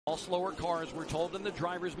All slower cars were told in the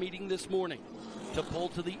drivers' meeting this morning to pull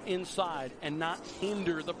to the inside and not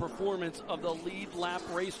hinder the performance of the lead lap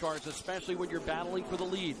race cars, especially when you're battling for the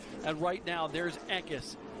lead. And right now, there's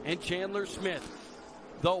Eckes and Chandler Smith.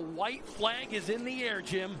 The white flag is in the air,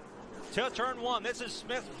 Jim. To turn one. This is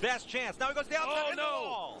Smith's best chance. Now he goes down the the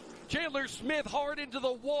wall. Chandler Smith hard into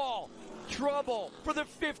the wall. Trouble for the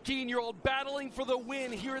 15-year-old battling for the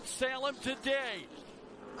win here at Salem today.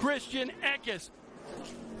 Christian Eckes,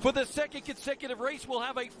 for the second consecutive race, will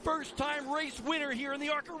have a first-time race winner here in the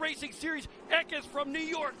ARCA Racing Series. Eckes from New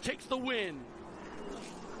York takes the win.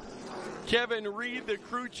 Kevin Reed, the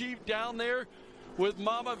crew chief, down there with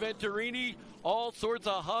Mama Venturini. All sorts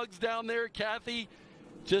of hugs down there. Kathy,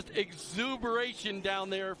 just exuberation down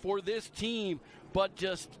there for this team, but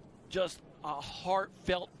just a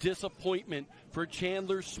heartfelt disappointment for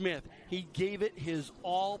Chandler Smith. He gave it his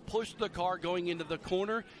all, pushed the car going into the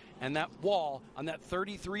corner, and that wall on that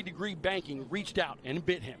 33-degree banking reached out and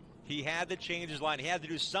bit him. He had to change his line. He had to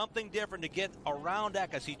do something different to get around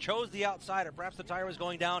Eckes. He chose the outsider. Perhaps the tire was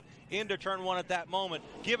going down into turn one at that moment,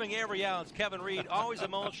 giving every ounce. Kevin Reed, always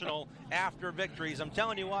emotional after victories. I'm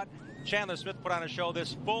telling you what, Chandler Smith put on a show.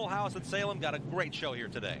 This full house at Salem got a great show here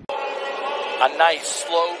today. A nice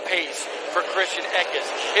slow pace for Christian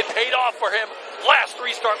Eckes. It paid off for him. Last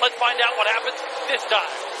restart. Let's find out what happens this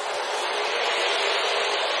time.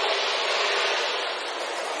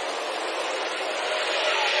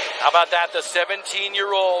 How about that? The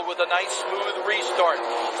 17-year-old with a nice smooth restart.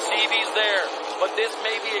 Stevie's there, but this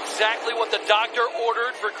may be exactly what the doctor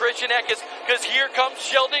ordered for Christian Eckes, because here comes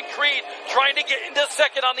Sheldon Creed trying to get into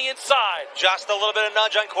second on the inside. Just a little bit of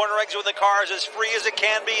nudge on corner exit when the car is as free as it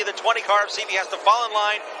can be. The 20 car of Stevie has to fall in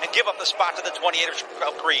line and give up the spot to the 28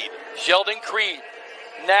 of Creed. Sheldon Creed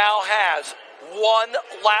now has one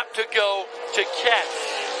lap to go to catch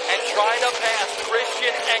and try to pass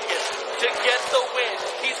Christian Eckes to get the win.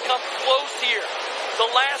 He's come close here. The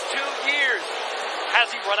last 2 years, has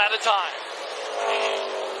he run out of time?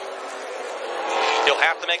 He'll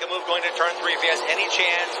have to make a move going to turn three if he has any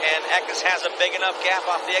chance, and Eckes has a big enough gap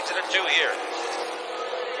off the exit of two here.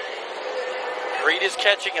 Creed is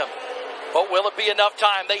catching him, but will it be enough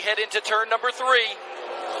time? They head into turn number 3.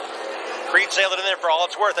 Creed sailed it in there for all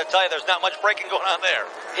it's worth. I tell you, there's not much braking going on there.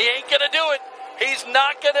 He ain't going to do it. He's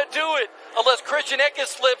not going to do it unless Christian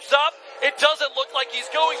Eckes slips up. It doesn't look like he's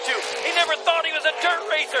going to. He never thought he was a dirt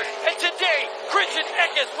racer. And today, Christian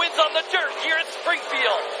Eckes wins on the dirt here at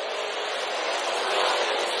Springfield.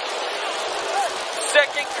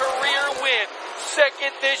 Second career win.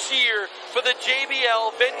 Second this year for the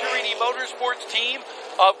JBL Venturini Motorsports team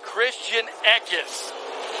of Christian Eckes.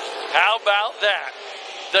 How about that?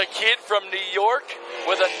 The kid from New York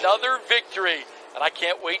with another victory. And I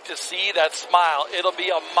can't wait to see that smile. It'll be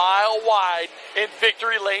a mile wide in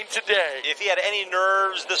victory lane today. If he had any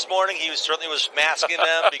nerves this morning, he certainly was masking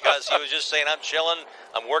them because he was just saying, I'm chilling,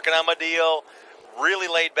 I'm working on my deal. Really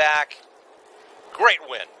laid back. Great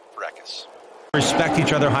win for Eckes. Respect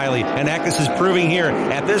each other highly, and Eckes is proving here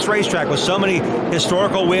at this racetrack with so many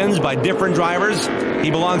historical wins by different drivers. He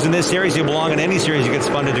belongs in this series. He'll belong in any series he gets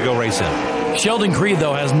funded to go race in. Sheldon Creed,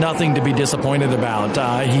 though, has nothing to be disappointed about.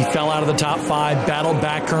 He fell out of the top 5, battled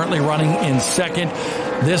back, currently running in second.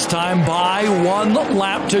 This time by 1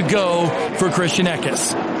 lap to go for Christian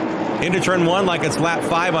Eckes. Into turn 1 like it's lap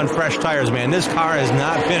 5 on fresh tires, man. This car has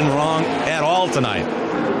not been wrong at all tonight.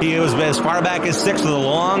 He was as far back as 6th with a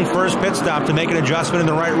long first pit stop to make an adjustment in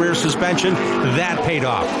the right rear suspension. That paid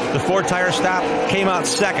off. The 4-tire stop came out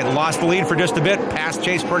second, lost the lead for just a bit, passed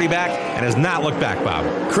Chase Purdy back, and has not looked back,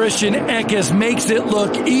 Bob. Christian Eckes makes it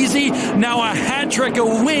look easy. Now a hat trick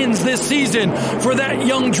of wins this season for that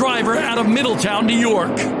young driver out of Middletown, New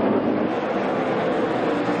York.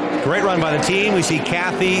 Great run by the team. We see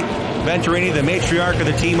Kathy Venturini, the matriarch of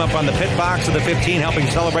the team, up on the pit box of the 15, helping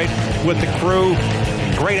celebrate with the crew.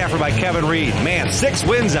 Great effort by Kevin Reed. Man, 6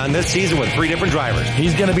 wins on this season with 3 different drivers.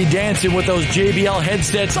 He's going to be dancing with those JBL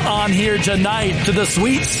headsets on here tonight to the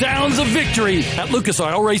sweet sounds of victory at Lucas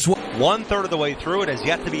Oil Raceway. 1/3 of the way through. It has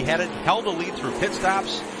yet to be headed. Held the lead through pit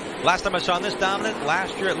stops. Last time I saw him this dominant,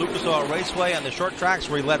 last year at Lucas Oil Raceway on the short tracks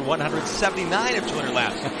where he led 179 of 200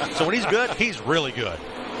 laps. So when he's good, he's really good.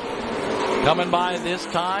 Coming by this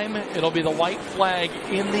time, it'll be the white flag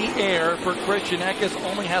in the air for Christian Eckes.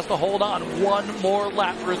 Only has to hold on 1 more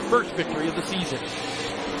lap for his first victory of the season.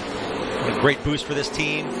 A great boost for this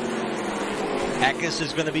team. Eckes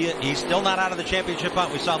is going to be he's still not out of the championship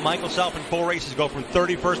hunt. We saw Michael Self in 4 races go from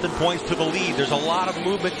 31st in points to the lead. There's a lot of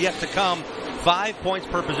movement yet to come. 5 points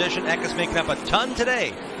per position. Eckes making up a ton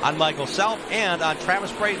today on Michael Self and on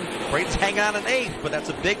Travis Brayton. Brayton's hanging on an 8th, but that's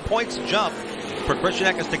a big points jump. for Christian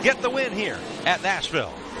Eckes to get the win here at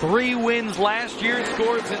Nashville. 3 wins last year,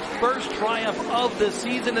 scores his first triumph of the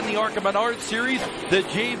season in the ARCA Menards Series. The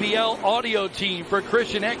JBL Audio team for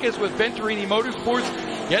Christian Eckes with Venturini Motorsports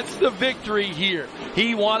gets the victory here.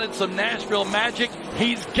 He wanted some Nashville magic.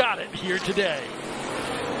 He's got it here today.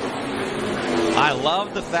 I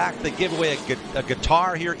love the fact they give away a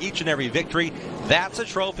guitar here each and every victory. That's a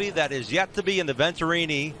trophy that is yet to be in the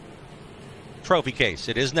Venturini trophy case.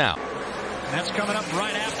 It is now. And that's coming up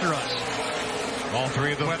right after us. All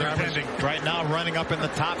 3 of those drivers right now running up in the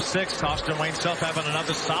top 6. Austin Wayne Self having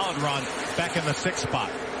another solid run back in the 6th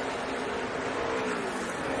spot.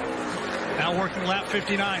 Now working lap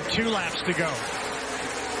 59, 2 laps to go.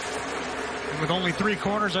 And with only 3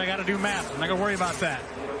 corners, I got to do math. I'm not going to worry about that.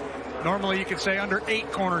 Normally, you could say under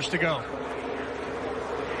 8 corners to go.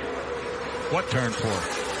 What turn 4?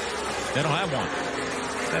 They don't have one.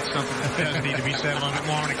 That's something that does need to be said a little bit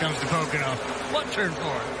more when it comes to Pocono. What turn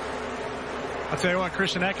 4? I'll tell you what,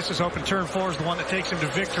 Christian Eckes is hoping turn 4 is the one that takes him to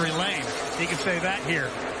victory lane. He can say that here.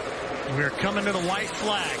 We're coming to the white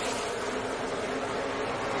flag.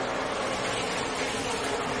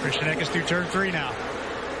 Christian Eckes through turn 3 now.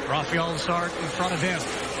 Rafael Lessard in front of him.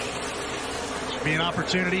 This will be an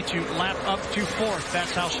opportunity to lap up to 4th.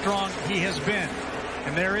 That's how strong he has been.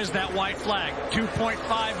 And there is that white flag.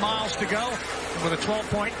 2.5 miles to go with a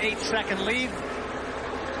 12.8 second lead.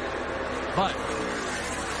 But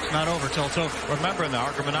it's not over till it's over. Remember, in the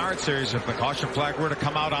ARCA Menards Series, if the caution flag were to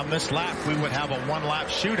come out on this lap, we would have a 1-lap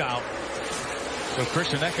shootout. So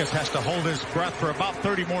Christian Eckes has to hold his breath for about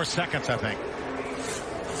 30 more seconds, I think.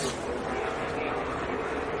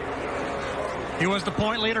 He was the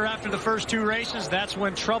point leader after the first 2 races. That's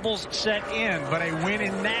when troubles set in. But a win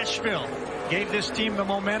in Nashville gave this team the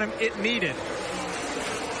momentum it needed.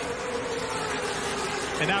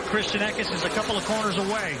 And now Christian Eckes is a couple of corners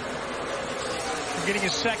away from getting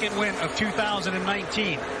his 2nd win of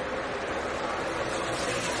 2019.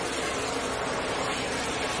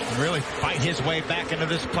 And really fight his way back into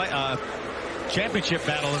this championship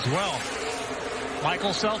battle as well.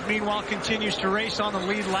 Michael Self, meanwhile, continues to race on the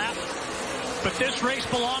lead lap. But this race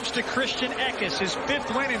belongs to Christian Eckes. His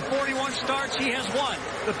 5th win in 41 starts. He has won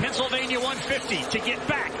the Pennsylvania 150 to get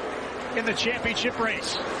back in the championship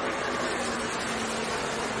race.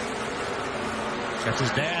 That's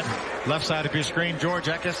his dad. Left side of your screen, George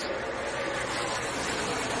Eckes.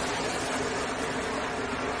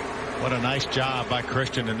 What a nice job by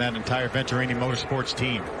Christian and that entire Venturini Motorsports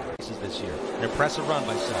team. This year, an impressive run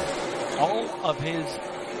by Self. All of his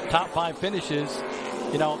top 5 finishes,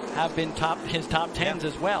 you know, have been his top 10s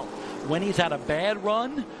as well. When he's had a bad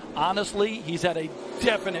run, honestly, he's had a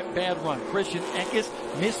definite bad run. Christian Eckes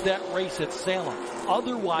missed that race at Salem.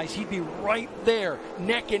 Otherwise, he'd be right there,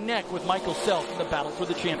 neck and neck with Michael Self in the battle for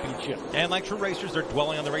the championship. And like true racers, they're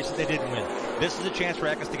dwelling on the races they didn't win. This is a chance for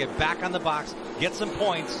Eckes to get back on the box, get some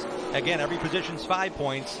points. Again, every position's 5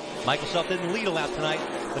 points. Michael Self didn't lead a lap tonight.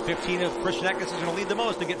 The 15 of Christian Eckes is going to lead the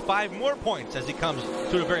most to get 5 more points as he comes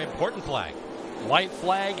to a very important flag. White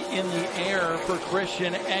flag in the air for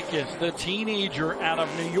Christian Eckes, the teenager out of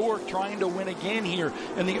New York, trying to win again here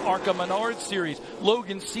in the ARCA Menards Series.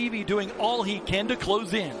 Logan Seavey doing all he can to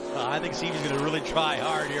close in. I think Seavey's going to really try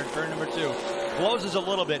hard here in turn number 2. Closes a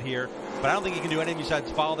little bit here, but I don't think he can do anything besides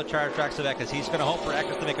follow the tire tracks of Eckes. He's going to hope for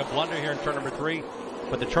Eckes to make a blunder here in turn number 3,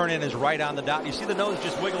 but the turn-in is right on the dot. You see the nose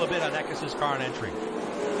just wiggle a bit on Eckes' car on entry.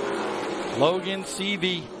 Logan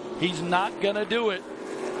Seavey, he's not going to do it.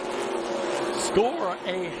 Score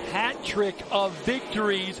a hat trick of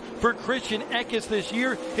victories for Christian Eckes this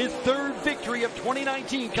year. His 3rd victory of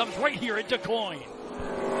 2019 comes right here at DuQuoin.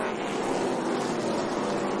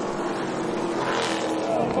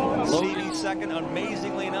 Seavey 2nd,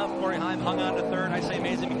 amazingly enough. Corey Heim hung on to 3rd. I say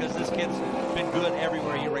amazing because this kid's been good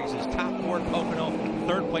everywhere he races. Top 4 at Pocono,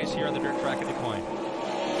 3rd place here on the dirt track at DuQuoin.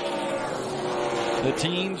 The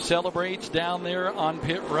team celebrates down there on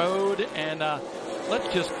pit road, and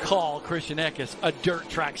let's just call Christian Eckes a dirt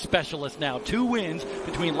track specialist now. 2 wins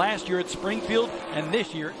between last year at Springfield and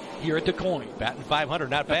this year here at DuQuoin. Batting 500,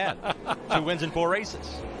 not bad. 2 wins in 4 races.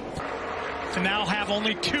 To now have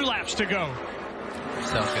only 2 laps to go.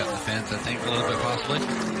 Self got in the fence, I think, a little bit possibly.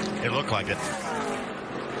 It looked like it.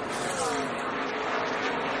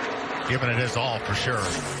 Giving it his all for sure.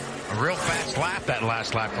 A real fast lap, that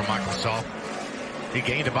last lap for Michael Self. He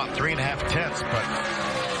gained about 3.5 tenths, but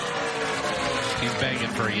he's begging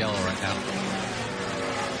for a yellow right now.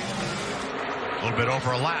 A little bit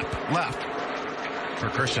over a lap left for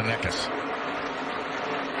Christian Eckes.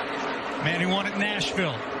 Man who won at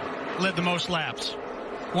Nashville led the most laps.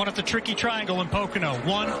 Won at the Tricky Triangle in Pocono.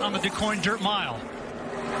 Won on the DuQuoin Dirt Mile.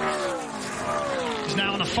 is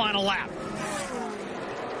now in the final lap.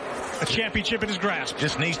 A championship in his grasp.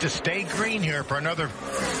 Just needs to stay green here for another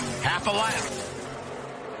half a lap.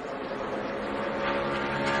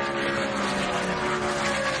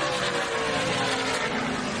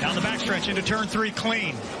 Down the backstretch into turn 3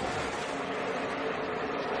 clean.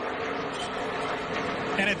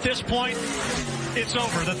 And at this point, it's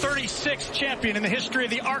over. The 36th champion in the history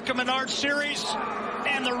of the ARCA Menard Series.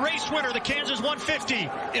 And the race winner, the Kansas 150,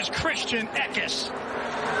 is Christian Eckes.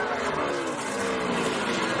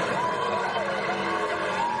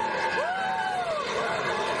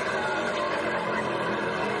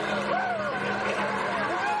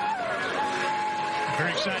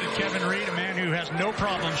 Very excited Kevin Reed, a man who has no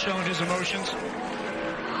problem showing his emotions,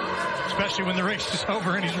 especially when the race is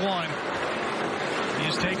over and he's won. He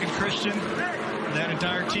has taken Christian and that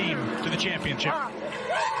entire team to the championship.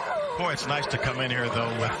 Boy, it's nice to come in here, though,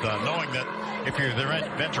 with knowing that if you're the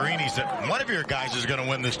Venturinis, that one of your guys is going to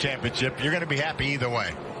win this championship. You're going to be happy either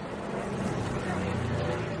way.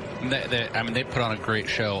 They put on a great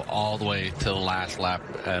show all the way to the last lap,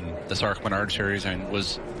 and this ARCA Menard Series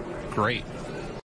was great.